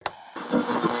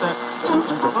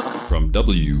From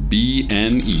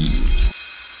WBNE.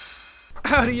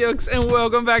 Howdy, yokes, and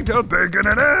welcome back to Bacon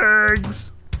and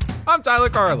Eggs. I'm Tyler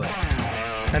Carlin.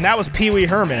 And that was Pee Wee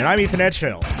Herman, and I'm Ethan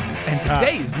Edgehill. And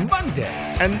today's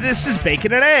Monday. And this is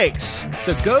Bacon and Eggs.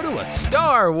 So go to a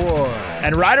Star Wars.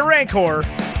 And ride a Rancor.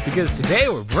 Because today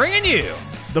we're bringing you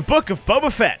The Book of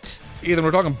Boba Fett. Ethan,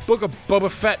 we're talking Book of Boba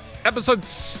Fett, Episode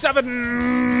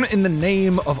 7, In the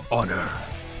Name of Honor.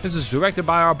 This is directed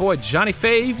by our boy Johnny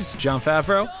Faves, Jon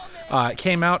Favreau. It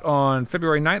came out on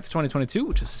February 9th, 2022,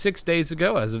 which is 6 days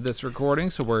ago as of this recording,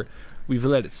 so we've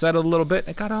let it settle a little bit.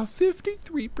 It got a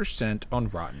 53% on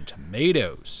Rotten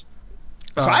Tomatoes.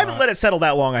 So I haven't let it settle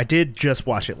that long. I did just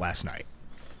watch it last night.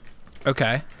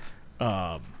 Okay.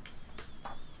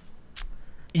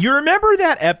 You remember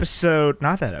that episode?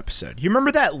 Not that episode. You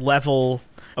remember that level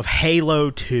of Halo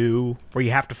 2 where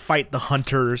you have to fight the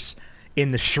hunters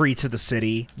in the streets of the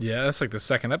city? Yeah, that's like the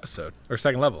second episode, or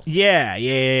second level.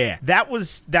 Yeah. That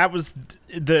was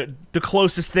the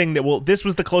closest thing this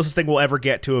was the closest thing we'll ever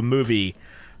get to a movie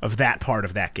of that part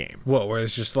of that game. What, where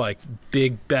it's just like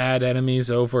big bad enemies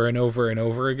over and over and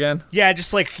over again? Yeah,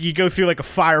 just like you go through like a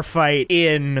firefight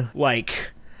in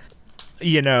like,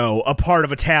 you know, a part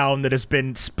of a town that has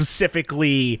been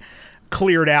specifically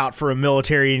cleared out for a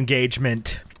military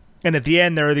engagement. And at the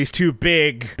end, there are these two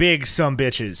big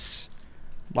sumbitches.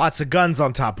 Lots of guns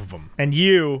on top of them. And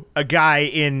you, a guy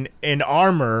in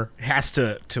armor, has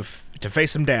to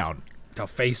face them down. To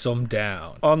face them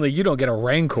down. Only you don't get a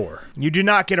Rancor. You do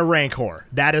not get a Rancor.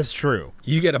 That is true.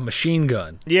 You get a machine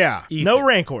gun. Yeah. Ethan. No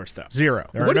Rancors, though. Zero.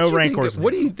 There are no Rancors.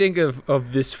 What do you think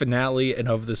of this finale and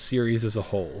of the series as a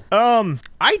whole?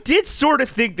 I did sort of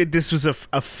think that this was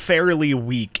a fairly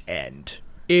weak end.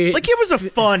 It was a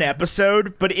fun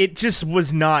episode, but it just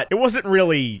was not. It wasn't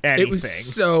really anything. It was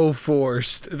so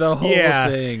forced, the whole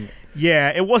thing.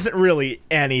 Yeah, it wasn't really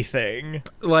anything.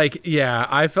 Like, yeah,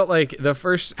 I felt like the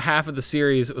first half of the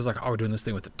series, it was like, oh, we're doing this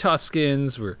thing with the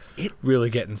Tuskens. We're really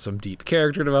getting some deep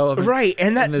character development. Right,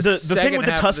 and that the thing with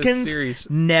the Tuskens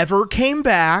never came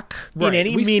back in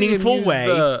any meaningful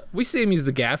way. We see him use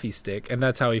the gaffy stick, and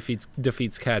that's how he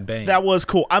defeats Cad Bane. That was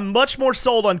cool. I'm much more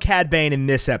sold on Cad Bane in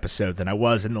this episode than I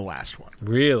was in the last one.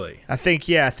 Really? I think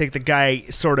the guy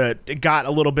sort of got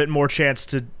a little bit more chance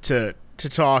to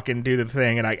talk and do the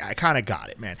thing, and I kind of got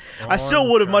it, man. I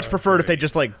still would have much preferred if they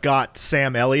just like got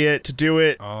Sam Elliott to do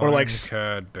it, or like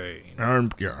Cad Bane.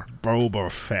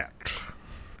 Boba Fett.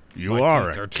 You my are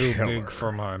teeth are too big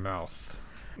for my mouth.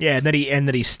 Yeah, and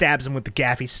then he stabs him with the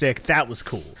gaffy stick. That was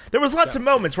cool. There was lots of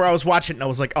moments where I was watching it and I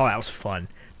was like, oh, that was fun.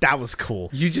 That was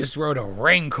cool. You just wrote a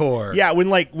Rancor. Yeah,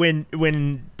 when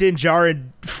Din Djarin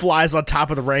flies on top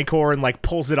of the Rancor and like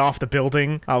pulls it off the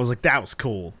building, I was like, that was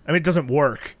cool. I mean, it doesn't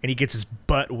work, and he gets his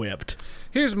butt whipped.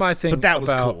 Here's my thing. But that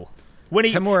was cool. When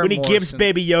he gives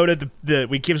Baby Yoda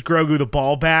he gives Grogu the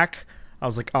ball back, I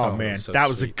was like, oh man, so that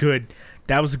was a good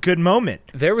moment.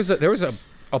 There was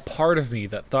a part of me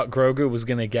that thought Grogu was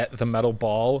gonna get the metal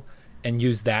ball and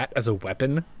use that as a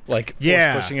weapon, like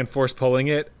force pushing and force pulling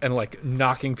it and like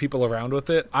knocking people around with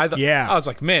it. I was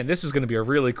like, man, this is going to be a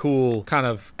really cool kind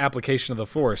of application of the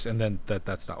Force, and then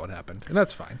that's not what happened, and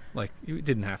that's fine. Like, it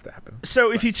didn't have to happen.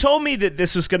 So if you told me that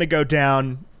this was going to go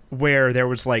down where there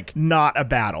was like not a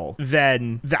battle,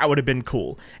 then that would have been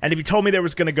cool. And if you told me there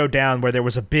was going to go down where there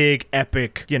was a big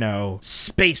epic, you know,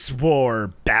 space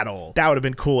war battle, that would have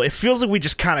been cool. It feels like we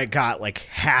just kind of got like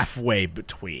halfway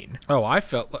between.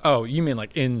 Oh, you mean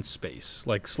like in space,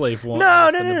 like Slave One?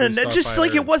 No. Just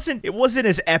like it wasn't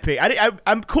as epic.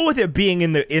 I'm cool with it being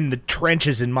in the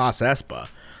trenches in Mos Espa,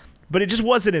 but it just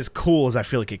wasn't as cool as I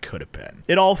feel like it could have been.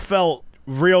 It all felt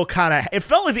it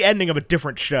felt like the ending of a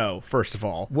different show, first of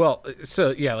all. Well, so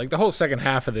yeah, like the whole second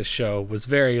half of this show was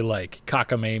very like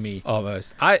cockamamie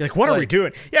almost. What are we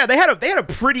doing? Yeah, they had a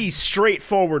pretty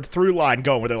straightforward through line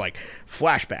going where they're like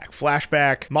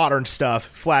flashback, modern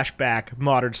stuff, flashback,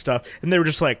 modern stuff, and they were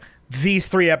just like, these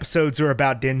 3 episodes are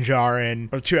about Din Djarin,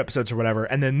 or 2 episodes or whatever,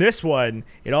 and then this one,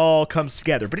 it all comes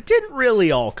together, but it didn't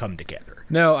really all come together.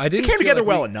 No, I didn't. It came together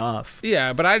well enough.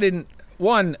 Yeah, but I didn't.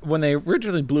 One, when they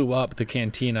originally blew up the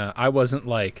cantina, I wasn't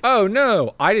like, oh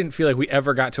no, I didn't feel like we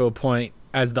ever got to a point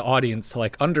as the audience to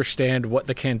like understand what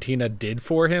the cantina did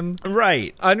for him.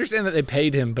 Right. I understand that they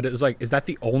paid him, but it was like, is that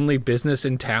the only business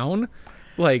in town?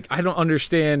 Like, I don't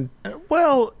understand.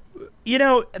 Well, you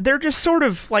know, they're just sort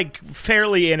of like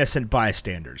fairly innocent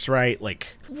bystanders, right?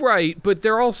 Like, right, but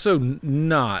they're also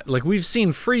not. Like, we've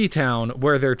seen Freetown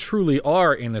where there truly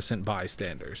are innocent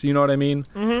bystanders. You know what I mean?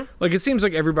 Mm-hmm. Like, it seems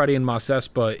like everybody in Mos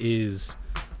Espa is,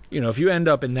 you know, if you end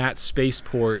up in that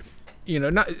spaceport, you know,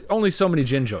 not only so many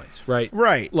gin joints, right?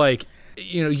 Right. Like,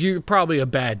 you're probably a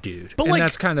bad dude. But, and like-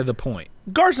 that's kind of the point.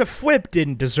 Garza Flip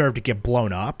didn't deserve to get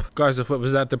blown up. Garza Flip,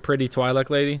 was that the pretty Twi'lek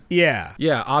lady? Yeah.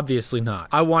 Yeah, obviously not.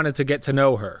 I wanted to get to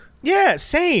know her. Yeah,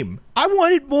 same. I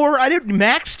wanted more.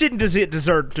 Max didn't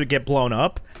deserve to get blown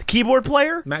up. The keyboard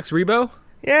player? Max Rebo?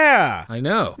 Yeah. I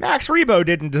know. Max Rebo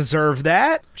didn't deserve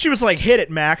that. She was like, hit it,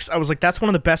 Max. I was like, that's one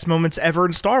of the best moments ever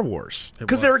in Star Wars.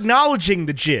 Because they're was. acknowledging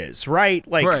the jizz, right?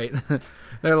 Like, Right.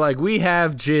 They're like, we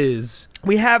have jizz.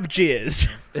 we have jizz.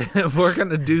 We're going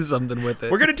to do something with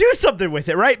it. We're going to do something with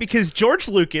it, right? Because George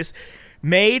Lucas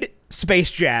made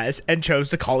Space Jazz and chose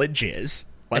to call it jizz.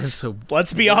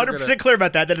 Let's be 100% clear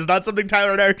about that. That is not something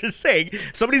Tyler and I are just saying.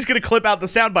 Somebody's going to clip out the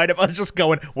soundbite of us just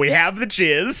going, we have the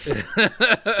jizz.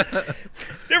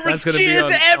 There was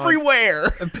jizz everywhere.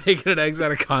 Picking eggs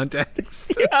out of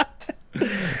context.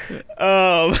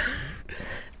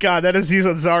 God, that Aziz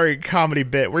Ansari comedy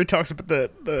bit where he talks about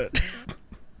the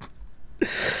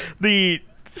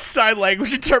sign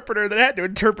language interpreter that had to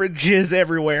interpret jizz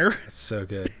everywhere. It's so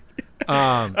good.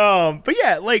 But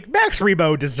yeah, like Max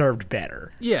Rebo deserved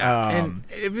better. Yeah, and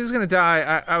if he was gonna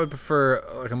die, I would prefer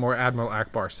like a more Admiral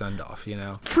Akbar send-off,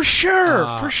 For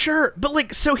sure. But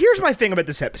like, so here's my thing about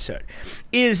this episode,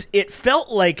 is it felt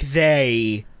like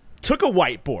they took a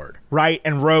whiteboard, right,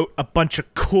 and wrote a bunch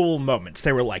of cool moments.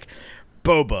 They were like,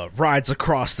 Boba rides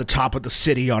across the top of the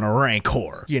city on a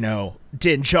Rancor.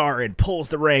 Din Djarin pulls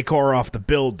the Rancor off the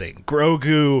building.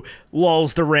 Grogu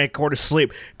lulls the Rancor to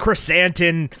sleep.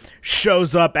 Chrysanthemum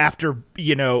shows up after,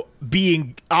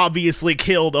 being obviously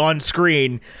killed on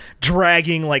screen,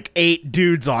 dragging like 8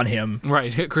 dudes on him.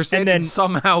 Right. Chrysanthemum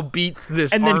somehow beats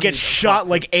this and then army gets shot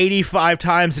like 85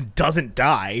 times and doesn't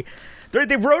die.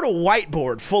 They wrote a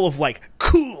whiteboard full of like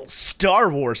cool Star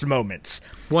Wars moments.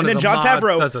 One and of then the Jon mods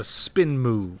Favreau does a spin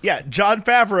move. Yeah, Jon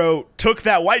Favreau took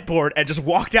that whiteboard and just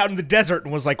walked out in the desert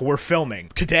and was like, "We're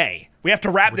filming today. We have to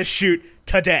wrap this shoot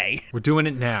today. We're doing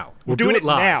it now. We're doing it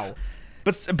live now."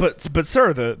 But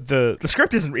sir, the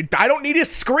script isn't. I don't need a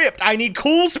script. I need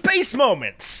cool space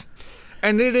moments.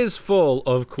 And it is full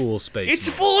of cool space. It's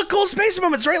full of cool space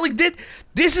moments, right? Like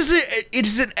this is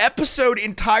it's an episode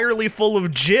entirely full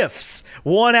of GIFs,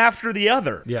 one after the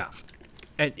other. Yeah.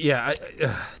 And yeah,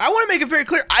 I want to make it very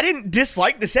clear. I didn't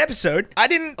dislike this episode. I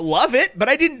didn't love it, but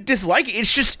I didn't dislike it.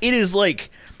 It's just it is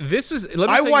like this was.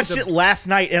 I watched it last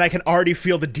night, and I can already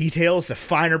feel the details, the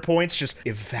finer points, just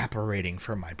evaporating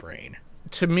from my brain.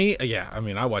 To me, yeah. I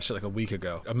mean, I watched it like a week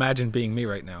ago. Imagine being me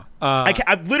right now.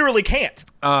 I literally can't.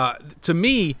 To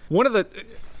me, one of the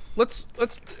let's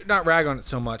not rag on it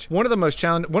so much. One of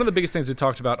the biggest things we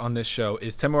talked about on this show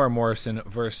is Temuera Morrison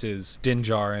versus Din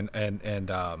Djarin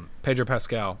and Pedro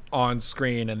Pascal on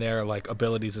screen and their like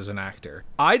abilities as an actor.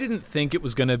 I didn't think it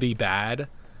was going to be bad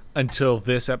until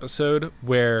this episode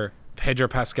where Pedro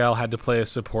Pascal had to play a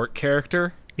support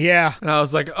character. Yeah. And I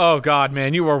was like, oh, God,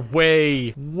 man, you are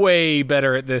way, way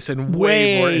better at this and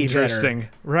way more interesting.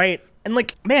 Better. Right. And,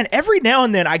 like, man, every now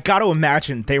and then I got to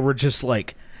imagine they were just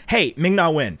like, hey,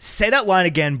 Ming-Na Wen, say that line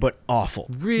again, but awful.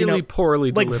 Really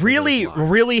poorly delivered. Like,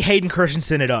 really Hayden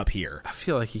Christensen it up here. I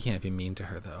feel like you can't be mean to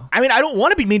her, though. I mean, I don't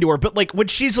want to be mean to her, but, like, when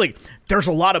she's like, there's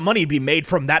a lot of money to be made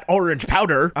from that orange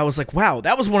powder, I was like, wow,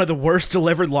 that was one of the worst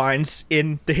delivered lines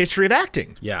in the history of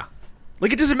acting. Yeah.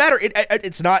 Like, it doesn't matter.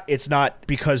 It's not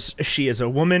because she is a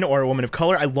woman or a woman of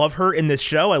color. I love her in this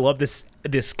show. I love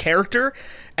this character.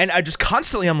 And I just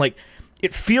constantly, I'm like,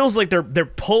 it feels like they're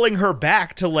pulling her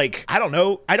back to, like, I don't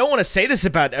know. I don't want to say this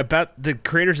about the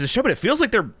creators of the show, but it feels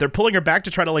like they're pulling her back to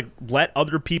try to, like, let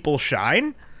other people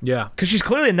shine. Yeah. Because she's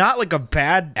clearly not, like, a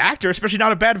bad actor, especially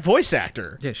not a bad voice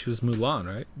actor. Yeah, she was Mulan,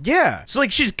 right? Yeah. So,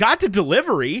 like, she's got the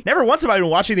delivery. Never once have I been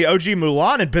watching the OG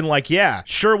Mulan and been like, yeah,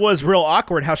 sure was real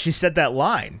awkward how she said that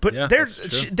line. But yeah,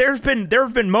 there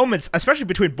have been moments, especially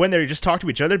between when they just talk to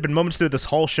each other, there have been moments through this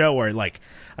whole show where, like,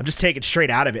 I'm just taken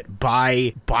straight out of it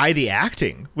by the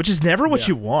acting, which is never what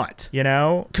you want, you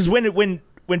know? Because when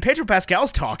Pedro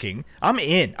Pascal's talking, I'm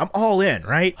in. I'm all in,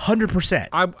 right? 100%.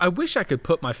 I wish I could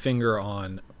put my finger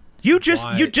on... You just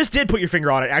did put your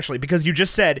finger on it, actually, because you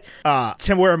just said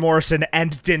Temuera Morrison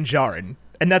and Din Djarin,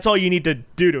 and that's all you need to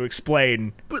do to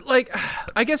explain. But, like,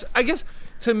 I guess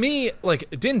to me, like,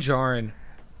 Din Djarin,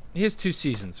 he has 2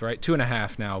 seasons, right?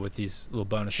 2.5 now with these little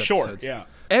bonus episodes. Yeah.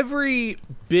 Every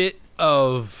bit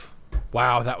of,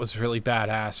 wow, that was really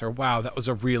badass, or wow, that was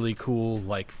a really cool,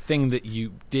 like, thing that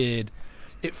you did,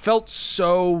 it felt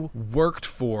so worked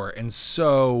for and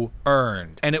so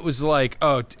earned. And it was like,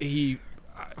 oh, he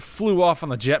flew off on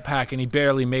the jetpack and he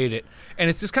barely made it. And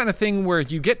it's this kind of thing where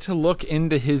you get to look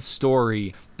into his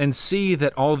story and see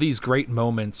that all these great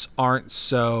moments aren't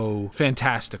so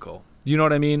fantastical. You know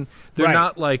what I mean? They're Right.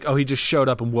 not like, oh, he just showed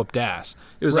up and whooped ass.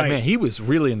 It was like, Right. man, he was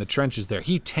really in the trenches there.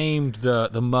 He tamed the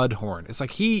Mudhorn. It's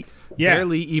like he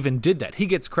barely even did that. He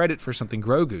gets credit for something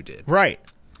Grogu did. Right.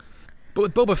 But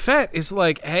with Boba Fett, it's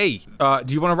like, hey,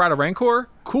 do you want to ride a Rancor?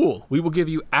 Cool. We will give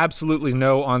you absolutely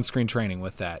no on-screen training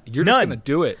with that. You're just None. going to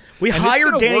do it. We And it's hired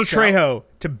gonna Danny work out. Trejo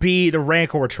to be the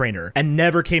Rancor trainer and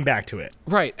never came back to it.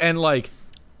 Right. And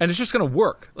it's just going to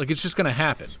work. Like, it's just going to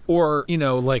happen. Or,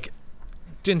 like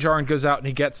Din Djarin goes out and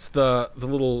he gets the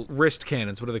little wrist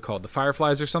cannons. What are they called? The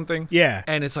Fireflies or something? Yeah.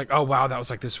 And it's like, oh, wow, that was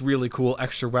like this really cool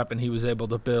extra weapon he was able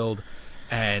to build.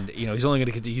 And, he's only going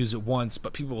to get to use it once,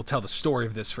 but people will tell the story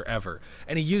of this forever.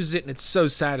 And he uses it, and it's so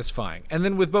satisfying. And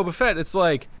then with Boba Fett, it's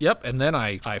like, yep, and then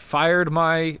I fired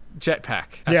my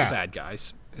jetpack at the bad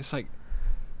guys. It's like,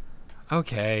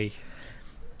 okay.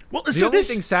 Well, The only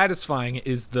thing satisfying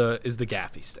is the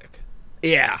gaffy stick.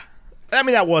 Yeah. I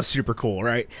mean, that was super cool,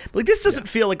 right? But like, this doesn't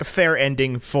feel like a fair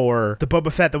ending for the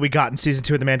Boba Fett that we got in Season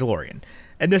 2 of The Mandalorian.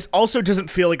 And this also doesn't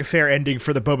feel like a fair ending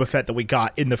for the Boba Fett that we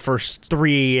got in the first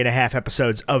 3.5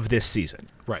 episodes of this season.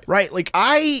 Right. Right? Like,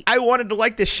 I wanted to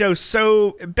like this show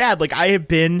so bad. Like, I have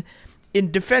been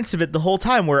in defense of it the whole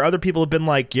time, where other people have been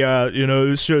like, yeah,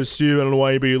 this show's stupid. I don't know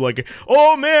why you'd be like,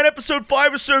 oh man, episode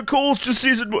 5 is so cool. It's just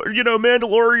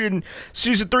Mandalorian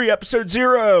season 3, episode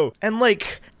 0. And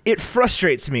like, it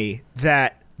frustrates me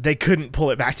that they couldn't pull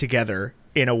it back together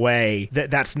in a way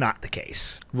that's not the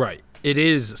case. Right. It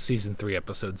is season 3,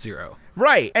 episode 0.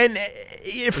 Right. And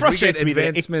it frustrates me that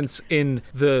advancements in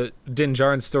the Din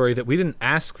Djarin story that we didn't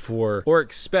ask for or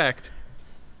expect.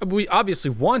 We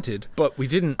obviously wanted, but we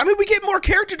didn't. I mean, we get more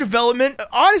character development,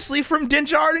 honestly, from Din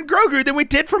Djarin and Grogu than we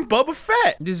did from Boba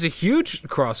Fett. This is a huge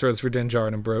crossroads for Din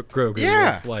Djarin and Grogu. Yeah.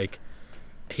 Where it's like,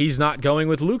 he's not going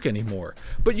with Luke anymore.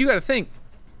 But you got to think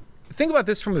about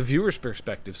this from the viewer's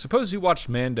perspective. Suppose you watched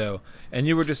Mando and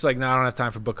you were just like, no, I don't have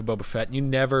time for Book of Boba Fett. And you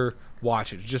never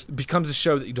watch it. It just becomes a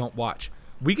show that you don't watch.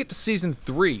 We get to season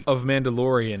 3 of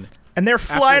Mandalorian. And they're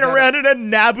flying around in a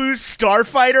Naboo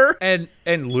starfighter.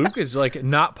 And Luke is like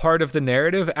not part of the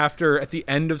narrative after at the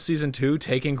end of season 2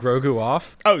 taking Grogu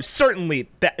off. Oh, certainly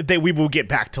that we will get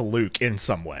back to Luke in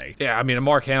some way. Yeah, I mean,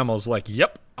 Mark Hamill's like,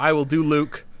 yep, I will do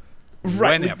Luke.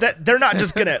 Right. Whenever. They're not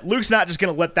just gonna Luke's not just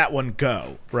gonna let that one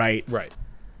go, right? Right.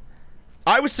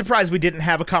 I was surprised we didn't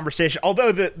have a conversation.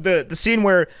 Although the scene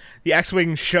where the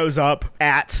X-Wing shows up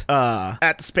at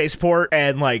the spaceport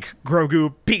and like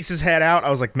Grogu peeks his head out,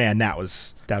 I was like, man, that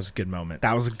was a good moment.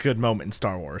 That was a good moment in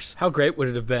Star Wars. How great would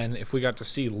it have been if we got to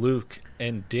see Luke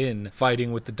and Din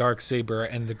fighting with the Darksaber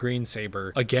and the Green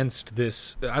Saber against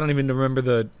this? I don't even remember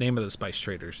the name of the spice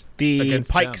traders. The Against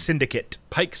Pike them. Syndicate.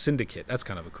 Pike Syndicate. That's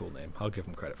kind of a cool name. I'll give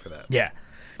them credit for that. Yeah.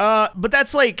 But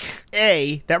that's like,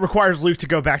 A, that requires Luke to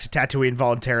go back to Tatooine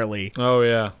voluntarily. Oh,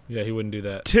 yeah. Yeah, he wouldn't do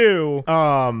that. 2,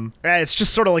 it's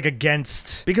just sort of like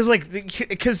against, because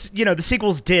the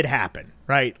sequels did happen,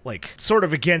 right? Like, sort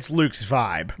of against Luke's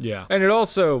vibe. Yeah. And it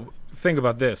also, think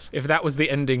about this. If that was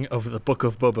the ending of the Book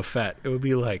of Boba Fett, it would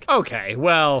be like, okay,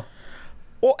 well...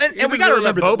 Well, and we got to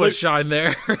remember Boba that Luke, shine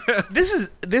there. this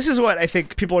is what I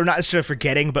think people are not necessarily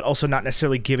forgetting, but also not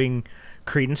necessarily giving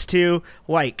credence to.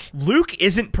 Like, Luke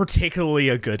isn't particularly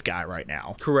a good guy right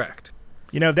now. Correct.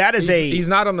 That is He's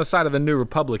not on the side of the New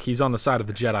Republic. He's on the side of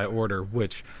the Jedi Order,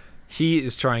 which he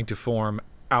is trying to form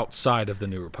outside of the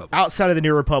New Republic. outside of the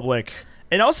New Republic.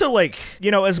 And also, like,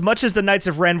 as much as the Knights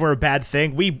of Ren were a bad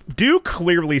thing, we do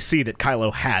clearly see that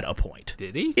Kylo had a point.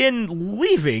 Did he? In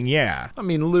leaving, yeah. I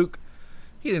mean, Luke,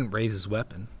 he didn't raise his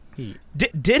weapon.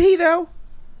 Did he, though?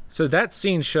 So that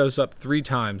scene shows up 3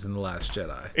 times in The Last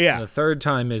Jedi. Yeah. And the third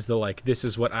time is this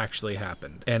is what actually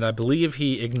happened. And I believe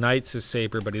he ignites his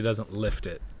saber, but he doesn't lift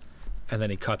it. And then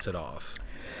he cuts it off.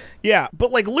 Yeah,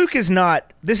 but, like,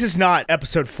 this is not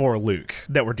episode 4 Luke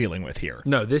that we're dealing with here.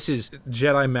 No, this is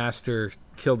Jedi Master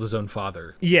killed his own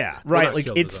father. Yeah, Well, right. not Like,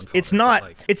 killed his own it's father, not, but,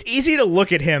 like- it's easy to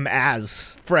look at him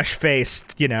as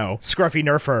fresh-faced, scruffy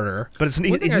nerf herder, but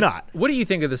he's not. What do you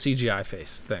think of the CGI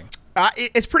face thing?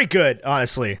 It's pretty good,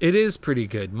 honestly. It is pretty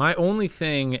good. My only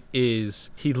thing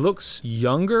is he looks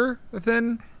younger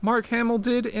than Mark Hamill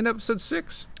did in episode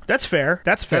 6. That's fair.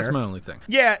 That's fair. That's my only thing.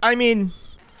 Yeah, I mean,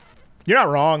 you're not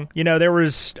wrong. There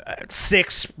was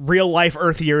 6 real-life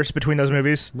Earth years between those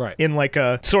movies. Right. In, like,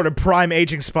 a sort of prime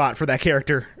aging spot for that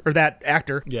character, or that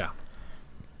actor. Yeah.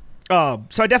 So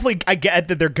I get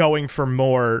that they're going for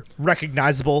more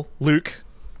recognizable Luke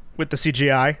with the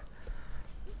CGI.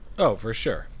 Oh, for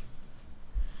sure.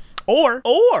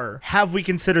 Or have we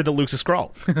considered that Luke's a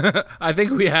Skrull? I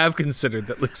think we have considered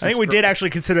that Luke's I think we did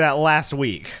actually consider that last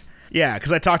week. Yeah,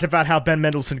 because I talked about how Ben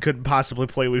Mendelsohn couldn't possibly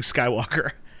play Luke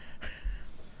Skywalker.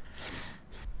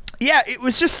 Yeah, it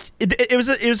was just it was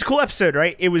a cool episode,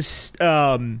 right? It was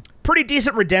pretty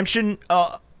decent redemption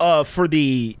for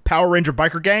the Power Ranger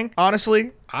biker gang,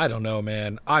 honestly. I don't know,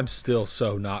 man. I'm still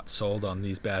so not sold on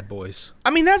these bad boys.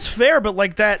 I mean, that's fair, but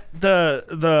like that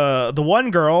the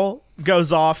one girl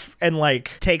goes off and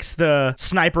like takes the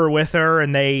sniper with her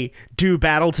and they do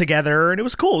battle together and it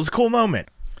was cool. It was a cool moment.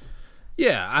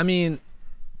 Yeah, I mean,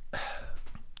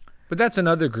 but that's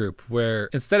another group where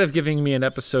instead of giving me an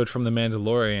episode from The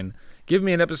Mandalorian, give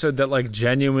me an episode that like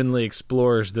genuinely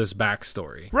explores this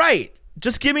backstory. Right.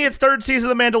 Just give me a third season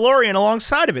of The Mandalorian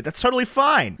alongside of it. That's totally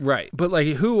fine. Right. But like,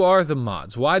 who are the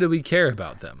mods? Why do we care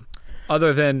about them?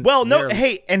 Other than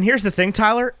hey, and here's the thing,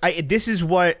 Tyler. This is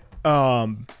what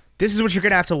you're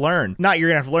gonna have to learn. Not you're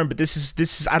gonna have to learn, but this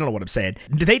is I don't know what I'm saying.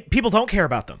 People don't care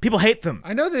about them. People hate them.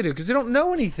 I know they do because they don't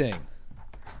know anything.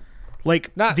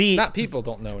 Like not people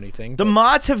don't know anything. The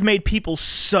mods have made people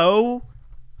so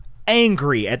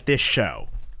angry at this show.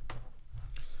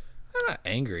 I'm not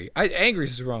angry. Angry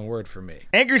is the wrong word for me.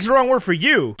 Angry is the wrong word for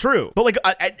you. True, but like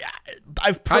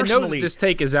I've personally, I know that this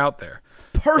take is out there.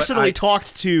 Personally,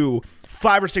 talked to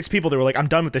 5 or 6 people that were like, "I'm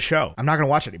done with the show. I'm not going to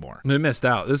watch it anymore." They missed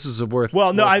out. This is a worth.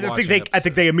 Well, no, worth I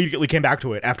think they immediately came back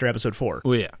to it after episode 4.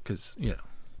 Well, yeah, because it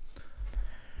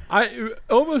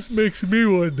almost makes me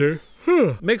wonder.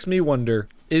 Makes me wonder.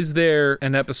 Is there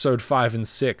an episode 5 and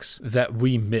 6 that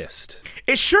we missed?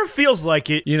 It sure feels like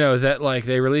it. You know, that like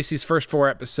they released these first 4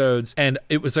 episodes and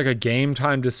it was like a game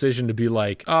time decision to be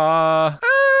like,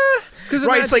 because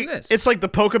right, it's like the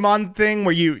Pokemon thing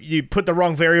where you put the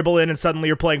wrong variable in and suddenly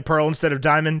you're playing Pearl instead of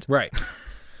Diamond. Right.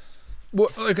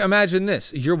 Well, like imagine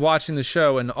this. You're watching the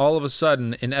show and all of a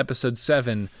sudden in episode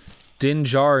 7, Din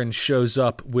Djarin shows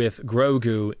up with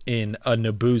Grogu in a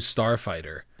Naboo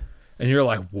starfighter. And you're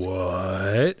like,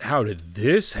 what? How did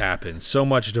this happen? So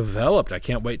much developed. I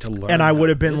can't wait to learn. And I would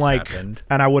have been happened.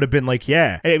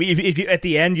 Yeah. If you, at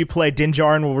the end you play Din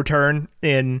Djarin will return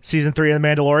in season 3 of The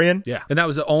Mandalorian. Yeah. And that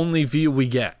was the only view we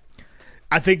get.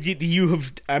 I think you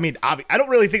have. I mean, I don't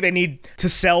really think they need to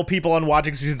sell people on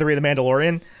watching season 3 of The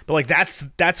Mandalorian, but like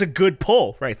that's a good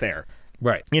pull right there.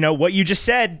 Right. You know, what you just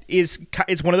said it's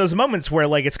one of those moments where,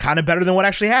 like, it's kind of better than what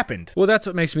actually happened. Well, that's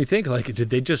what makes me think, like, did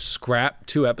they just scrap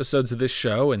 2 episodes of this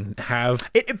show and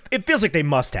have... It feels like they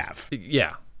must have.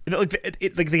 Yeah.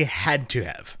 Like they had to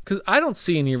have. Because I don't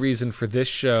see any reason for this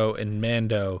show and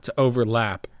Mando to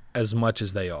overlap as much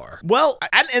as they are. Well,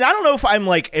 I don't know if I'm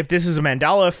like, if this is a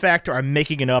Mandela effect or I'm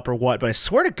making it up or what, but I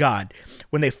swear to God,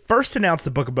 when they first announced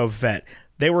the Book of Boba Fett,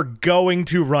 they were going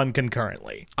to run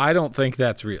concurrently. I don't think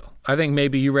that's real. I think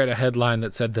maybe you read a headline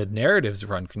that said the narratives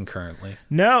run concurrently.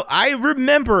 No, I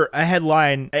remember a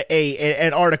headline,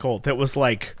 an article that was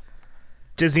like,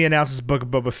 Disney announces Book of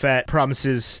Boba Fett,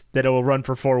 promises that it will run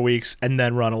for 4 weeks and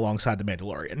then run alongside The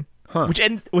Mandalorian. Huh.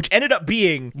 Which ended up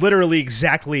being literally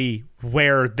exactly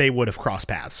where they would have crossed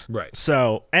paths. Right.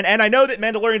 So, and I know that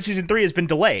Mandalorian season 3 has been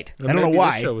delayed. I don't know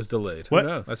why. This show was delayed. What?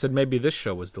 No, I said maybe this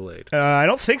show was delayed. I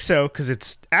don't think so because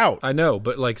it's out. I know,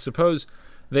 but like suppose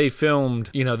they filmed,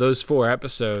 those 4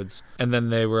 episodes and then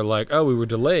they were like, oh, we were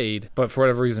delayed, but for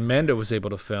whatever reason Mando was able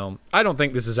to film. I don't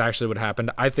think this is actually what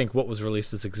happened. I think what was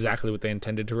released is exactly what they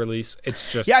intended to release.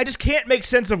 It's just... Yeah, I just can't make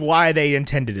sense of why they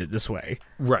intended it this way.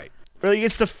 Right. Really,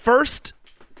 it's the first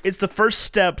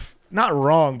step, not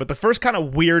wrong, but the first kind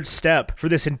of weird step for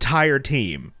this entire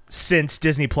team since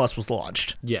Disney Plus was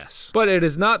launched. Yes. But it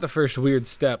is not the first weird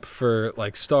step for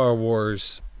like Star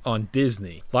Wars on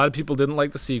Disney. A lot of people didn't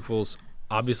like the sequels.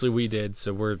 Obviously we did,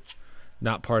 so we're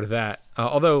not part of that.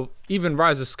 Although even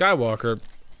Rise of Skywalker,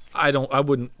 I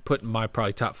wouldn't put in my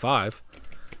probably top 5.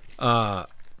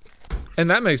 And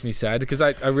that makes me sad because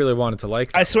I really wanted to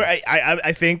like that. I swear,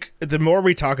 I think the more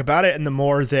we talk about it and the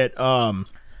more that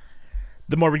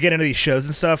the more we get into these shows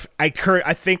and stuff, I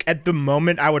think at the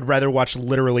moment I would rather watch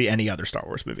literally any other Star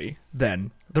Wars movie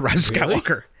than The Rise of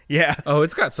Skywalker. Yeah. Oh,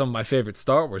 it's got some of my favorite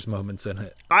Star Wars moments in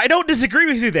it. I don't disagree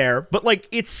with you there, but like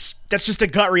that's just a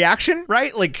gut reaction,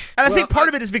 right? Like, and I think part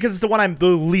of it is because it's the one I'm the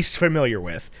least familiar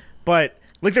with. But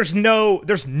like, there's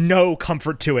no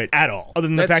comfort to it at all, other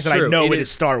than the fact that I know it is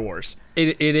Star Wars.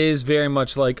 It is very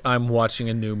much like I'm watching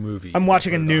a new movie. I'm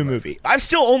watching a new movie. I've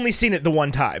still only seen it the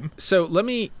one time. So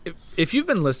if you've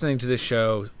been listening to this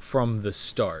show from the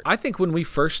start, I think when we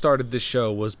first started this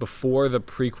show was before the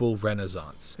prequel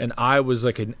renaissance. And I was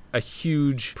like a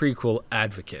huge prequel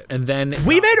advocate. And then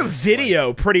we made a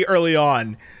video pretty early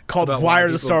on called Why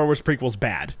Are the Star Wars Prequels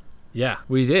Bad? Yeah,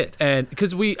 we did. And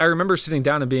because I remember sitting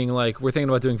down and being like, we're thinking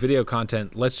about doing video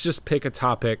content. Let's just pick a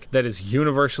topic that is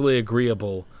universally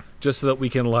agreeable just so that we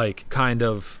can like kind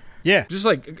of just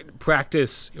like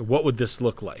practice what would this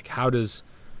look like? How does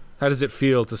How does it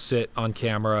feel to sit on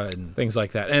camera and things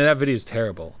like that? And that video is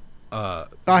terrible. I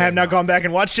have not gone back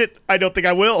and watched it. I don't think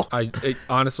I will.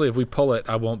 Honestly, if we pull it,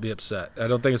 I won't be upset. I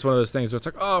don't think it's one of those things where it's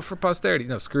like, oh, for posterity.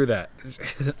 No, screw that.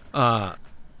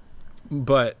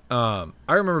 But I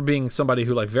remember being somebody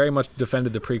who like very much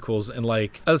defended the prequels in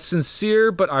like a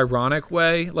sincere but ironic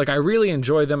way. Like I really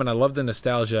enjoyed them and I love the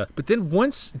nostalgia. But then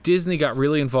once Disney got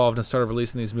really involved and started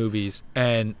releasing these movies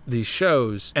and these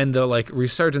shows and the like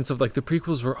resurgence of like the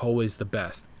prequels were always the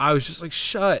best, I was just like,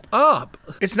 shut up.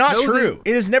 It's not true.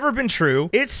 It has never been true.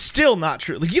 It's still not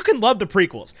true. Like you can love the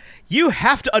prequels. You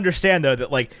have to understand though that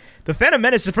like The Phantom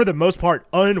Menace is, for the most part,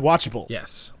 unwatchable.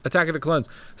 Yes. Attack of the Clones.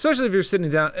 Especially if you're sitting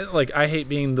down, like, I hate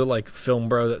being the, like, film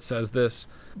bro that says this,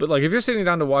 but, like, if you're sitting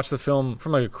down to watch the film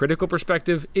from, like, a critical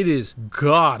perspective, it is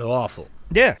god-awful.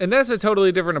 Yeah. And that's a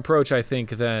totally different approach, I think,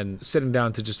 than sitting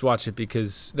down to just watch it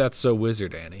because that's so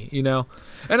Wizard Annie, you know?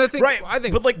 And I think,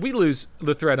 but like, we lose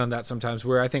the thread on that sometimes,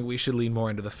 where I think we should lean more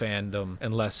into the fandom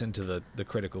and less into the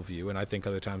critical view, and I think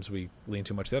other times we lean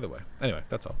too much the other way. Anyway,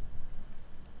 that's all.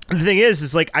 The thing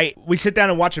is like we sit down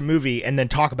and watch a movie and then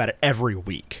talk about it every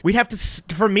week. We'd have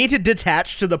to, for me to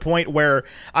detach to the point where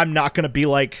I'm not going to be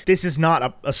like, this is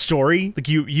not a story. Like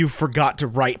you forgot to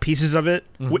write pieces of it.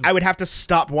 Mm-hmm. I would have to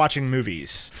stop watching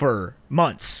movies for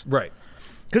months. Right.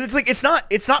 Because it's like, it's not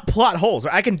plot holes.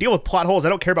 I can deal with plot holes. I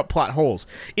don't care about plot holes.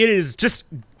 It is just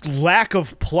lack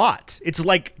of plot. It's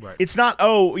like, It's not,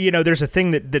 oh, you know, there's a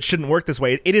thing that shouldn't work this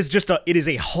way. It is just it is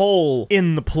a hole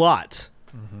in the plot.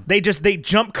 Mm-hmm. They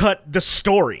jump cut the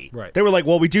story. Right. They were like,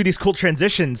 well, we do these cool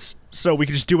transitions so we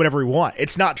can just do whatever we want.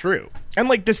 It's not true. And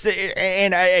like this,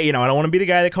 and I don't want to be the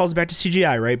guy that calls it back to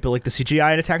CGI, right? But like the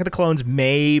CGI in Attack of the Clones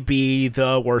may be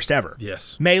the worst ever.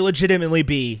 Yes. May legitimately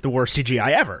be the worst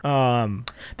CGI ever.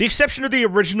 The exception of the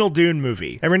original Dune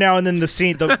movie. Every now and then the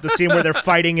scene where they're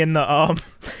fighting in the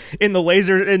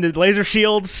laser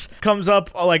shields comes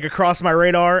up like across my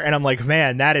radar, and I'm like,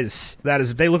 man, that is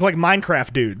they look like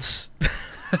Minecraft dudes.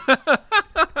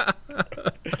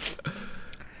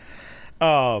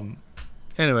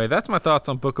 Anyway, that's my thoughts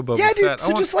on Book of Boba Fett. Yeah, dude,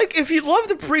 so just like, if you love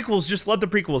the prequels, just love the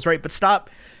prequels, right? But stop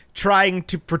trying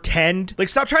to pretend. Like,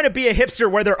 stop trying to be a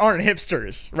hipster where there aren't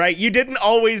hipsters, right? You didn't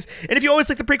always, and if you always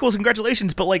like the prequels,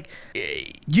 congratulations, but like,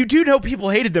 you do know people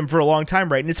hated them for a long time,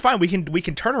 right? And it's fine, we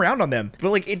can turn around on them. But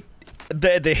like,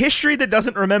 the history that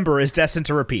doesn't remember is destined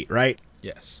to repeat, right?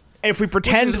 Yes. And if we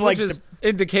pretend which is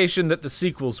indication that the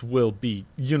sequels will be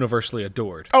universally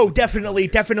adored. Oh, definitely,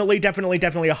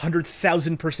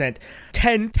 100,000%.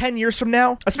 10 years from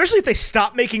now, especially if they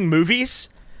stop making movies,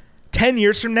 10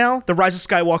 years from now, The Rise of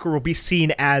Skywalker will be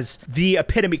seen as the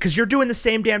epitome, because you're doing the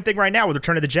same damn thing right now with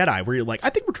Return of the Jedi, where you're like,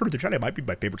 I think Return of the Jedi might be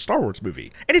my favorite Star Wars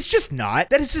movie. And it's just not.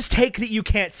 That is just take that you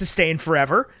can't sustain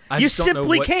forever. You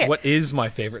simply can't. What is my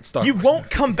favorite Star Wars movie? You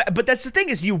won't come back, but that's the thing,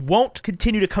 is you won't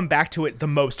continue to come back to it the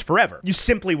most forever. You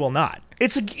simply will not.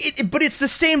 But it's the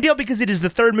same deal because it is the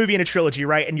third movie in a trilogy,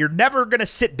 right? And you're never going to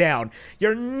sit down.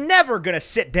 You're never going to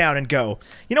sit down and go,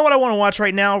 you know what I want to watch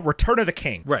right now? Return of the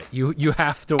King. Right. You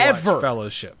have to watch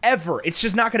Fellowship. Ever. It's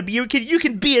just not going to be. You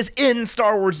can be as in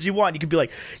Star Wars as you want. You can be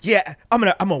like, yeah, I'm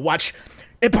gonna watch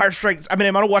Empire Strikes. I'm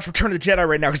gonna watch Return of the Jedi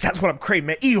right now because that's what I'm craving,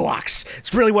 man. Ewoks.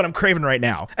 It's really what I'm craving right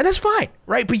now, and that's fine,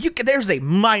 right? But there's a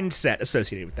mindset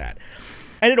associated with that.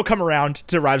 And it'll come around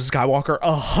to Rise of Skywalker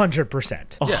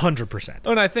 100%. 100%.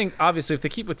 And I think, obviously, if they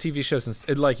keep with TV shows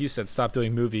and, like you said, stop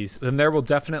doing movies, then there will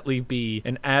definitely be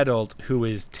an adult who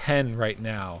is 10 right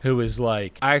now who is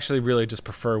like, I actually really just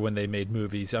prefer when they made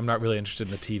movies. I'm not really interested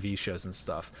in the TV shows and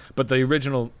stuff. But the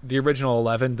original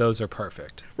 11, those are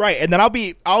perfect. Right. And then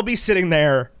I'll be sitting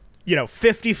there,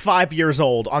 55 years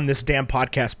old on this damn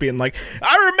podcast being like,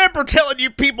 I remember telling you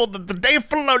people that the Dave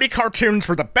Filoni cartoons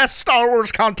were the best Star Wars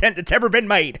content that's ever been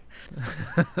made.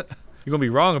 You're gonna be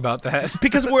wrong about that.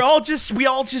 Because we all just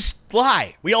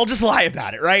lie. We all just lie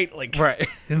about it, right? Like, right.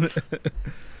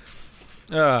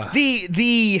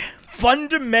 The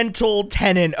fundamental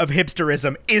tenet of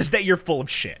hipsterism is that you're full of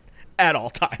shit at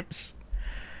all times.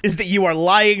 Is that you are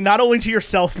lying not only to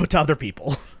yourself but to other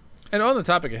people. And on the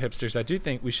topic of hipsters, I do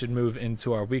think we should move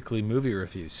into our weekly movie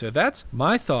reviews. So that's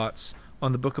my thoughts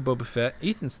on the Book of Boba Fett,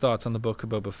 Ethan's thoughts on the Book of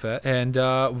Boba Fett, and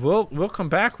we'll come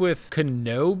back with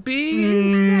Kenobi.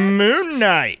 Moon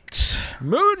Knight.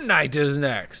 Moon Knight is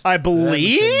next. I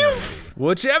believe.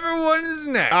 Whichever one is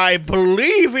next. I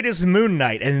believe it is Moon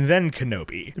Knight and then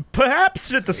Kenobi.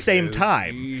 Perhaps at the same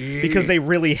time, because they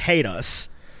really hate us.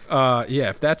 Yeah,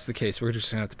 if that's the case, we're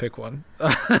just gonna have to pick one.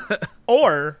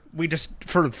 Or we just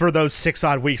for those 6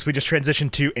 odd weeks we just transition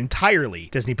to entirely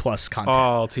Disney Plus content.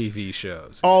 All TV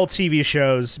shows. All TV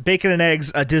shows. Bacon and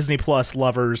Eggs, a Disney Plus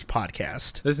lovers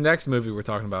podcast. This next movie we're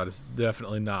talking about is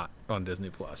definitely not on Disney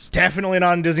Plus. Definitely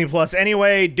not on Disney Plus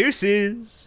anyway. Deuces.